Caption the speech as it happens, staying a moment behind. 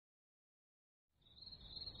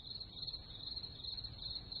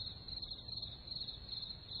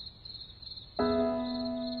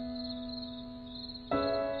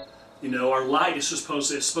You know, our light is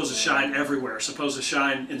supposed to shine everywhere. It's supposed to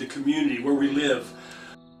shine in the community where we live.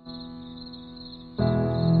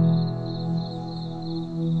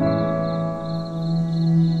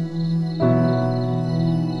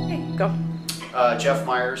 Go. Jeff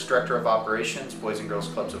Myers, Director of Operations, Boys and Girls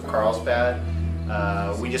Clubs of Carlsbad.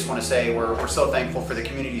 We just want to say we're so thankful for the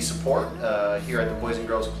community support here at the Boys and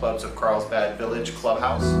Girls Clubs of Carlsbad Village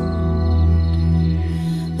Clubhouse.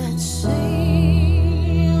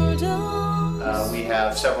 We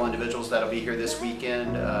have several individuals that will be here this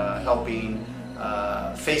weekend helping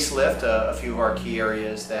facelift a few of our key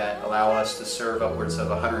areas that allow us to serve upwards of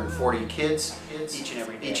 140 kids each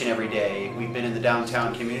and every day. We've been in the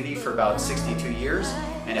downtown community for about 62 years,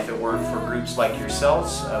 and if it weren't for groups like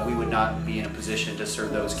yourselves, we would not be in a position to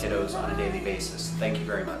serve those kiddos on a daily basis. Thank you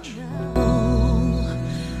very much.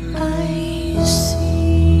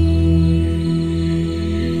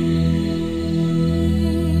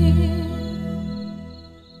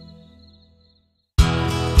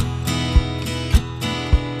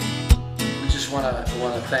 I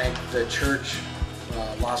want to thank the church,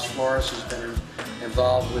 Las Flores, who's been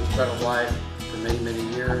involved with Bread of Life for many, many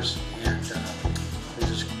years, and we're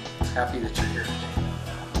just happy that you're here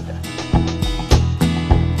today.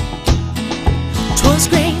 'Twas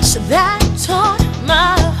grace that taught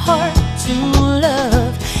my heart to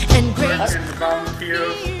love, and grace. And the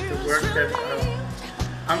volunteers, the work that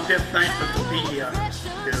I'm just thankful to be here,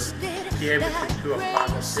 to be able to do a part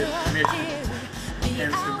of this mission. And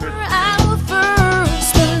it's a good thing.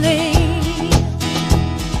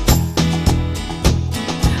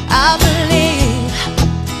 I believe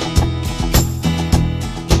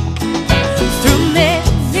through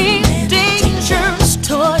many dangers,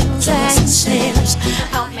 toils and snares,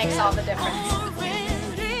 Help makes all the difference.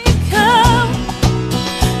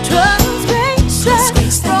 Trust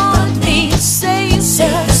grace brought me safe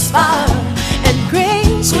thus far, and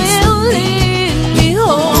grace will lead me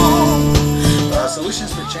home.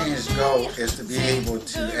 Solutions for Change's goal is to be able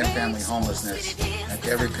to end family homelessness at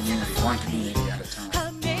every community, one community at a time.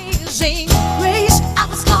 Amazing grace, I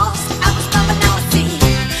was lost, I was found, but now I see.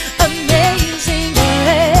 Amazing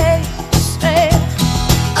grace,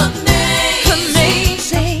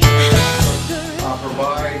 amazing.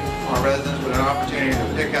 Provide our residents with an opportunity to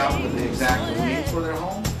pick out what they exactly need for their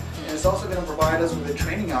home, and it's also going to provide us with a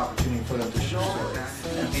training opportunity for them to show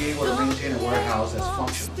and be able to maintain a warehouse that's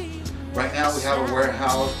functional. Right now we have a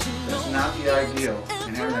warehouse that's not the ideal,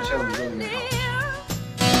 and Henry and Michelle is building a house.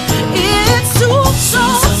 It soothes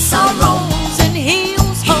all sorrows and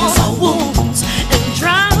heals all wounds and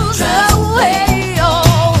drowns away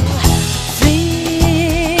all fear.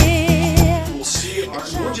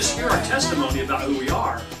 They won't just hear our testimony about who we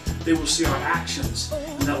are. They will see our actions,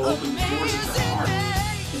 and that will open the doors of their heart,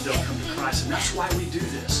 and they'll come to Christ. And that's why we do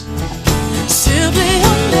this. Simply